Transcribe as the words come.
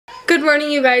Good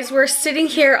morning, you guys. We're sitting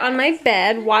here on my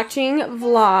bed watching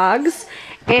vlogs,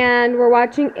 and we're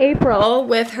watching April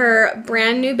with her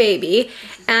brand new baby,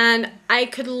 and I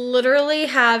could literally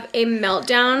have a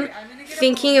meltdown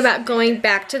thinking about going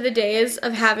back to the days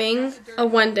of having a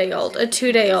 1-day-old, a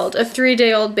 2-day-old, a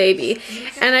 3-day-old baby.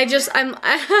 And I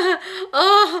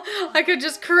could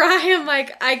just cry. I'm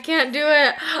like, I can't do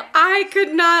it. I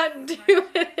could not do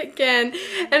it again.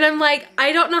 And I'm like,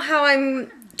 I don't know how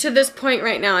I'm to this point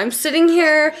right now. I'm sitting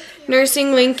here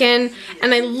nursing Lincoln,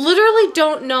 and I literally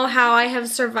don't know how I have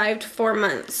survived 4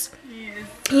 months.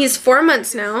 He's 4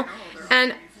 months now,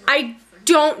 and I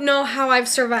don't know how I've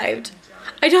survived.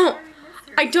 I don't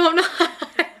know.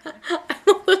 I'm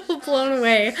a little blown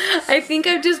away. I think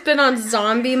I've just been on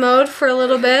zombie mode for a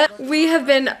little bit. We have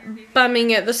been bumming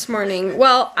it this morning.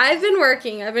 Well, I've been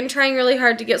working. I've been trying really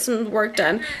hard to get some work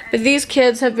done, but these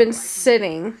kids have been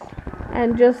sitting.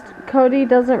 And just, Cody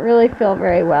doesn't really feel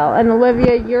very well. And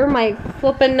Olivia, you're my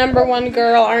flippin' #1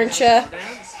 girl, aren't you?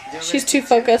 She's too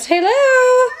focused.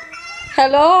 Hello!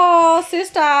 Hello,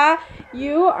 sister!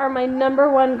 You are my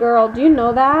 ` girl. Do you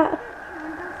know that?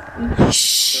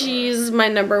 She's my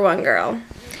 #1 girl.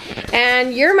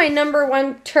 And you're my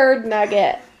 #1 turd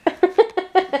nugget.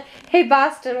 Hey,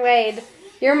 Boston Wade.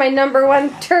 You're my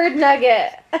 #1 turd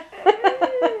nugget.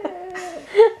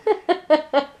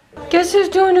 Guess who's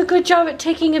doing a good job at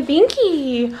taking a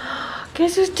binky?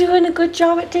 Guess who's doing a good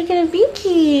job at taking a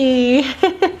binky?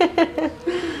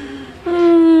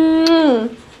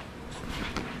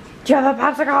 Do you have a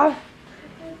popsicle?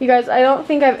 You guys, I don't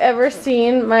think I've ever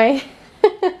seen my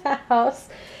house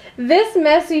this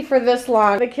messy for this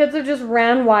long. The kids have just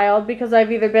ran wild because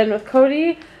I've either been with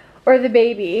Cody or the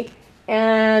baby.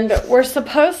 And we're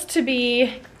supposed to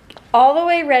be all the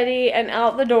way ready and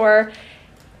out the door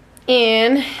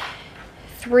in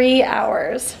 3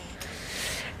 hours.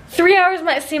 3 hours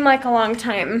might seem like a long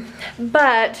time,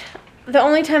 but the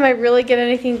only time I really get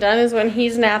anything done is when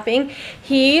he's napping.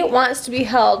 He wants to be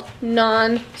held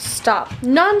non-stop.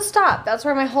 Non-stop. That's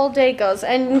where my whole day goes,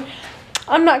 and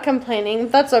I'm not complaining.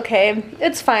 That's okay.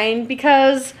 It's fine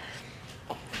because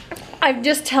I'm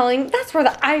just telling. That's where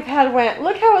the iPad went.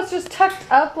 Look how it's just tucked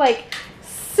up, like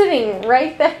sitting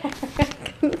right there. I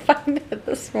couldn't find it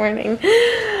this morning.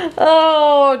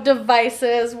 Oh,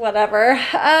 devices, whatever.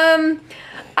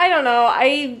 I don't know.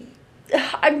 I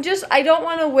don't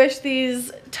want to wish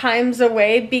these times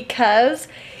away, because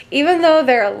even though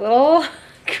they're a little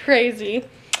crazy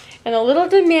and a little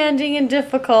demanding and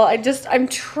difficult, I'm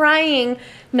trying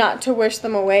not to wish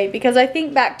them away, because I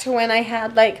think back to when I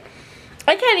had, like,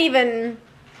 I don't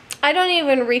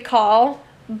even recall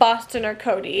Boston or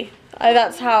Cody.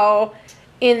 That's how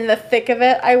in the thick of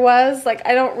it I was. Like,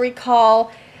 I don't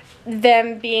recall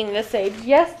them being this age.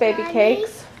 Yes, baby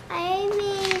cakes.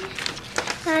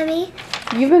 Mommy.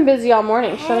 You've been busy all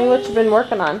morning. Show me what you've been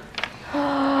working on.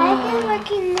 I've been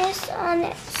working this on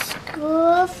at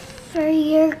school for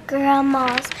your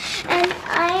grandma's. And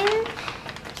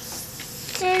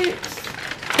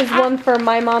Is one for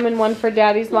my mom and one for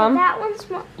Daddy's mom? That one's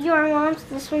your mom's,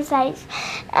 this one's Daddy's.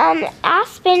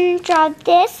 Aspen drawed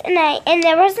this, and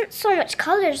there wasn't so much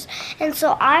colors, and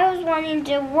so I was wanting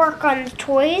to work on the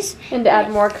toys. And to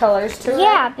add more colors to it?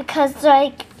 Yeah, because,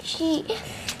 like, she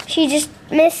just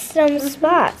missed some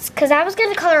spots, because I was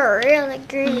going to color her really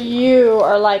green. You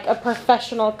are like a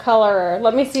professional colorer.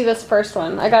 Let me see this first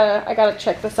one. I gotta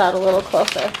check this out a little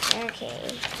closer. Okay.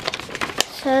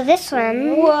 So this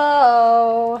one.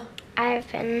 Whoa.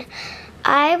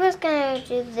 I was gonna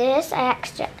do this. I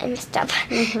messed up.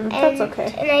 That's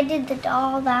okay. And I did the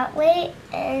doll that way,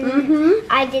 and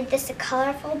I did this a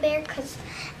colorful bear because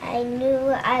I knew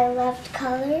I loved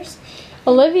colors.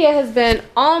 Olivia has been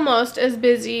almost as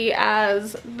busy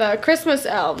as the Christmas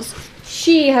elves.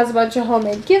 She has a bunch of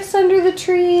homemade gifts under the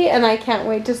tree, and I can't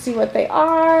wait to see what they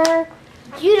are.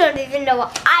 You don't even know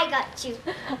what I got you.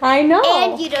 I know.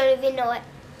 And you don't even know what.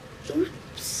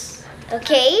 Oops.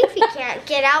 Okay, if you can't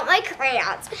get out my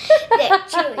crayons, then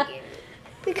Julian.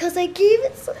 Because I gave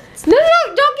it so. No,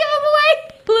 don't give them away.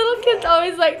 Little kids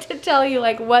always like to tell you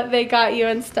like what they got you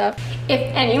and stuff. If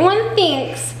anyone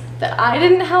thinks that I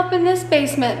didn't help in this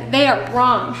basement, they are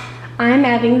wrong. I'm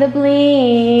adding the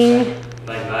bling.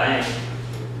 Bye-bye.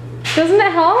 Doesn't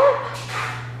it help?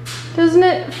 Doesn't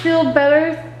it feel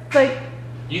better? Like,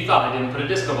 you thought I didn't put a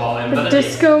disco ball in, the but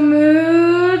disco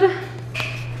mood.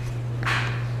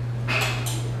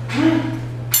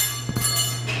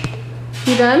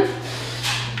 You done?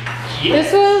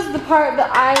 Yes. This was the part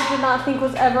that I did not think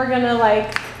was ever gonna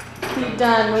like be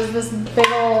done, was this big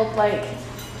old like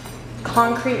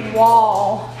concrete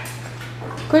wall.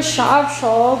 Good job,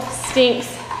 Shoal.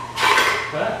 Stinks.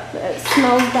 What? It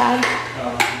smells bad.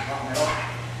 Oh,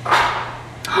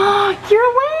 Oh, you're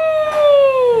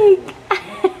awake!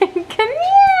 Come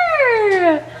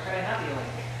here! how can I help you?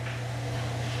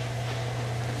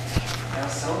 That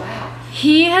was so loud.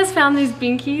 He has found these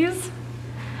binkies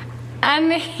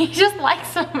and he just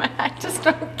likes them. I just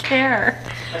don't care.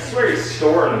 I swear he's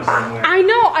storing them somewhere. I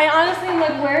know. I honestly am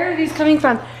like, where are these coming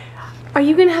from? Are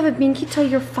you gonna have a binky till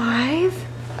you're 5?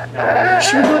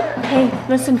 Should we go? Hey,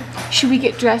 listen. Should we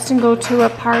get dressed and go to a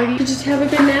party? Did you have a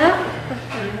good nap?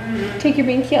 Take your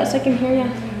binky out so I can hear you.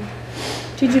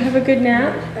 Did you have a good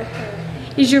nap?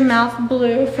 Is your mouth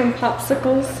blue from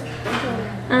popsicles?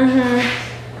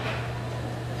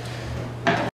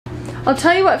 I'll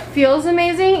tell you what feels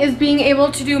amazing is being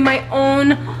able to do my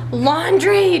own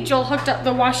laundry. Joel hooked up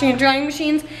the washing and drying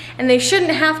machines and they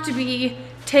shouldn't have to be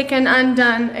taken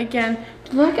undone again.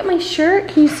 Look at my shirt.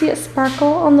 Can you see it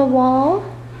sparkle on the wall?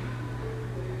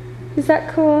 Is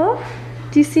that cool?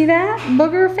 Do you see that?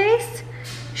 Booger face?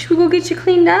 Should we go get you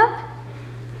cleaned up?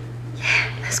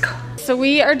 Yeah, let's go. So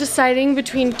we are deciding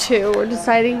between two. We're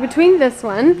deciding between this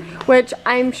one, which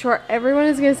I'm sure everyone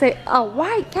is gonna say, oh,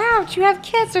 white couch, you have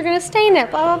kids, they're gonna stain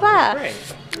it, blah, blah, blah. Great.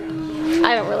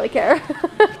 I don't really care.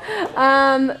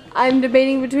 I'm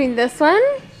debating between this one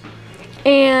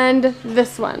and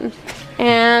this one.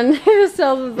 And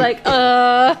Sales was like,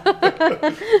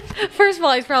 First of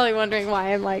all, he's probably wondering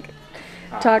why I'm like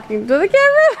talking to the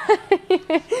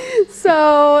camera.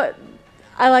 So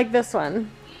I like this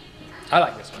one. I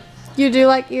like this one. You do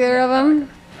like either of them?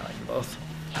 I like them both.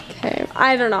 Okay,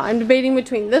 I don't know. I'm debating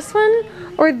between this one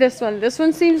or this one. This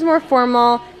one seems more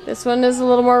formal. This one is a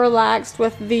little more relaxed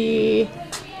with the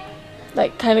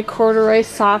like kind of corduroy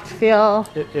soft feel.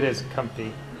 It is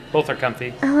comfy. Both are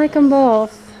comfy. I like them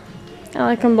both. I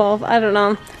like them both. I don't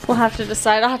know. We'll have to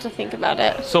decide. I'll have to think about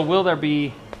it. So will there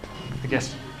be, I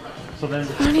guess, so then...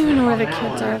 I don't even know where the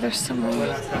kids are. They're somewhere.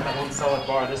 That's got that one solid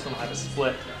bar. This one will have a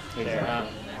split there, huh?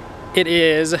 It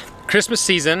is Christmas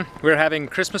season. We're having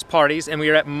Christmas parties and we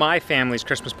are at my family's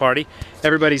Christmas party.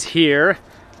 Everybody's here.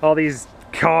 All these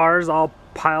cars all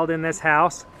piled in this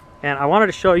house. And I wanted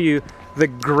to show you the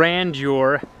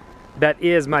grandeur that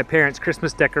is my parents'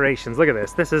 Christmas decorations. Look at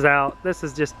this. This is out. This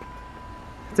is just,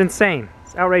 it's insane.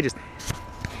 It's outrageous.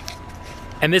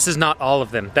 And this is not all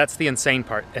of them. That's the insane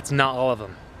part. It's not all of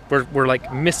them. We're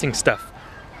like missing stuff.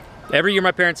 Every year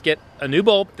my parents get a new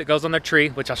bulb that goes on their tree,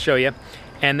 which I'll show you,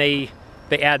 and they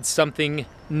add something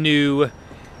new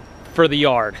for the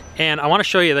yard. And I want to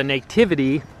show you the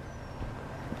nativity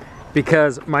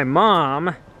because my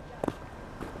mom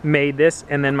made this,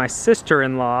 and then my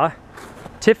sister-in-law,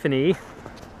 Tiffany,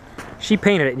 she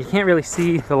painted it. And you can't really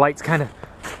see the lights kind of,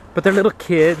 but they're little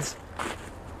kids.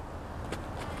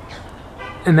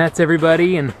 And that's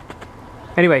everybody. And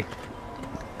anyway,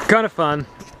 kind of fun.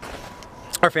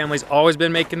 Our family's always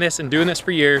been making this and doing this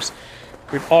for years.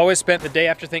 We've always spent the day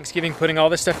after Thanksgiving putting all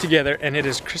this stuff together, and it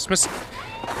is Christmas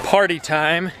party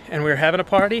time, and we're having a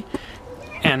party,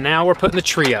 and now we're putting the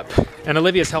tree up. And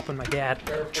Olivia's helping my dad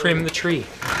trim the tree.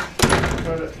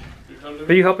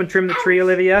 Are you helping trim the tree,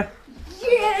 Olivia?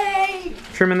 Yay!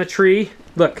 Trimming the tree.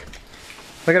 Look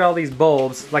at all these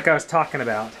bulbs, like I was talking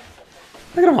about.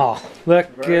 Look at them all. Look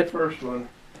at First one.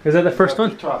 Is that the first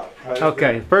one? At the top.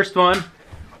 Okay, first one.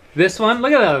 This one.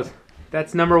 Look at those.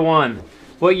 That's number 1.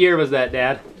 What year was that,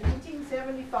 Dad?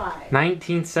 1975.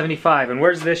 1975. And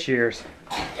where's this year's?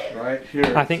 Right here.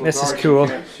 I think So this is dark you cool.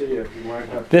 can't see it. You might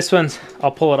have to- This one's,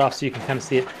 I'll pull it off so you can kind of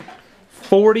see it.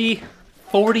 40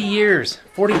 years.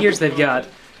 40 years they've got.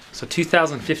 So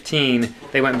 2015,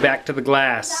 they went back to the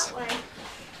glass.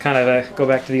 Kind of go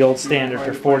back to the old standard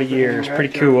for 40 years.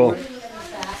 Pretty cool.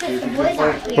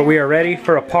 But we are ready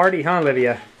for a party, huh,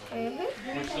 Olivia?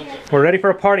 We're ready for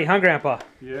a party, huh, Grandpa?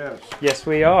 Yes. Yes,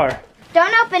 we are.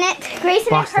 Don't open it. Grayson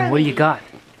Boston, and what do you got?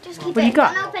 Just keep What do you it.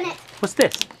 got? Don't open it. What's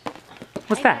this?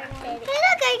 What's that? Hey, look,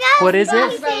 I got What is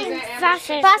it?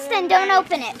 Boston. Boston, don't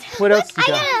open it. What else you I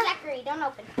got? got Zachary, don't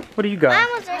open it. What do you got?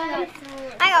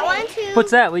 I got 1, 2,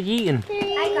 What's that? What you eating? 3,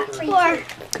 I got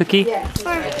 4. Cookie?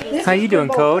 How you doing,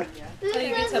 Code? Who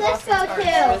does this go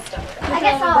to? I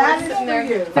guess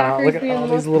I'll. Wow, look at all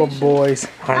these little boys.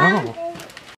 I know.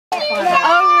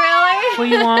 Oh, really? What do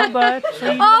you want, bud? What do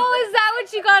you want? Oh, is that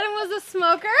what you got him, was a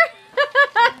smoker?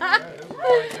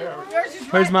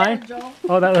 Where's mine?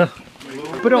 Oh, that little.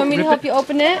 But Want don't me to rip help it. you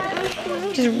open it?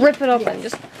 Just rip it open.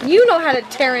 Just, you know how to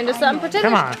tear into something. Pretend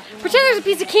Come there's, on. pretend there's a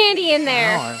piece of candy in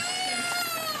there. Oh,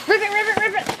 Rip it, rip it,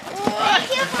 rip it.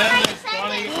 Thank you for my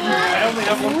sentence. I only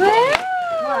have one.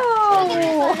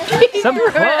 Wow. Some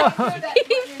clothes. He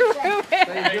threw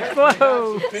it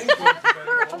Whoa.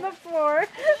 on the floor.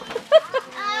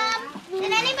 Did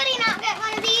anybody not get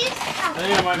one of these? I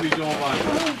think I might be doing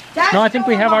mine. No, I think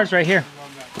we have ours right here.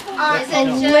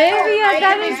 Olivia,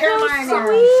 that is so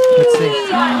sweet. Let's see.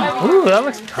 Ooh, that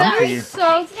looks comfy.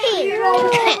 So cute.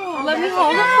 Let me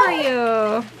hold it for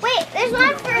you. Wait, there's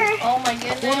one for... Oh my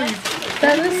goodness.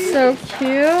 That is so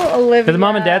cute, Olivia. Is it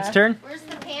Mom and Dad's turn? Where's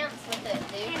the pants with it,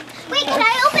 dude? Wait, can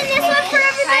I open this one for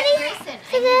everybody?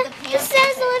 For the... It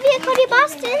says Olivia Cody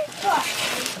Boston.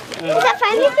 Is that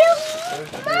fine with you?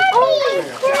 Mommy!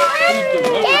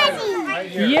 Daddy!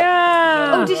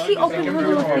 Yeah. Oh, did she open her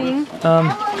little thing?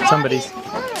 Somebody's.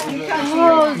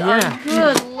 Those are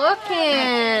good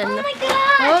looking. Oh my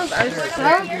gosh! Those are so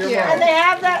cute. And they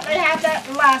have that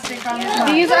elastic on the top.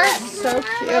 These are so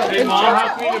cute. Hey, Mom,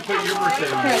 help me to put your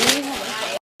birthday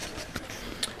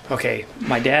on. Okay,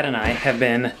 my dad and I have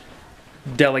been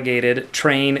delegated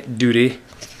train duty.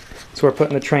 So we're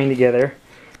putting the train together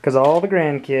because all the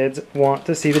grandkids want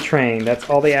to see the train. That's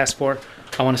all they ask for.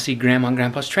 I want to see Grandma and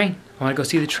Grandpa's train. I want to go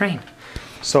see the train.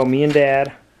 So me and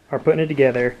Dad are putting it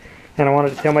together, and I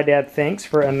wanted to tell my dad thanks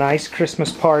for a nice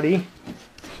Christmas party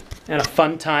and a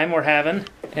fun time we're having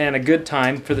and a good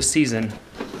time for the season.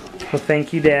 So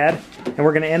thank you, Dad. And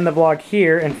we're going to end the vlog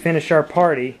here and finish our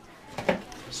party.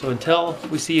 So until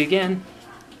we see you again,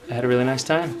 I had a really nice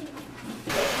time.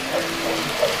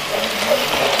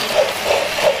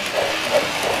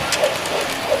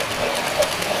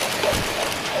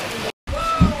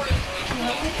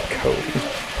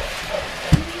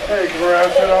 Hey, grab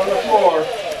it on the floor.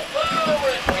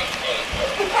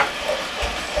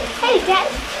 Hey,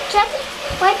 that's just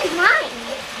like mine.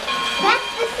 That's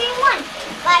the same one.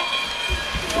 But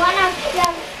one of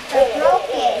them are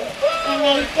broken and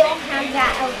they don't have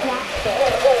that elastic.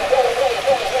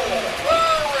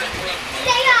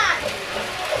 Stay on!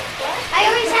 I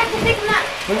always have to pick them up.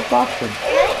 Where's Boston?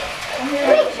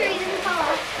 Really? Make sure he doesn't fall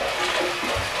off.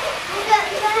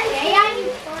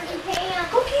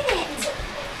 Go get it.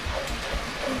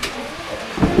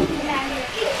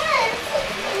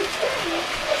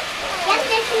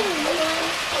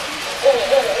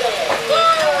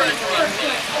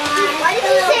 Why did you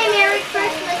say Merry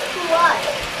Christmas to us?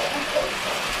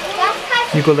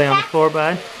 You go lay on the floor,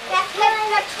 bud. That's because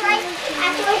the train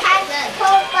actually has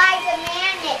told by the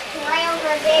man that's right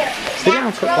over there. Sit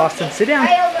down, Boston. Sit down.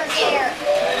 Right over there.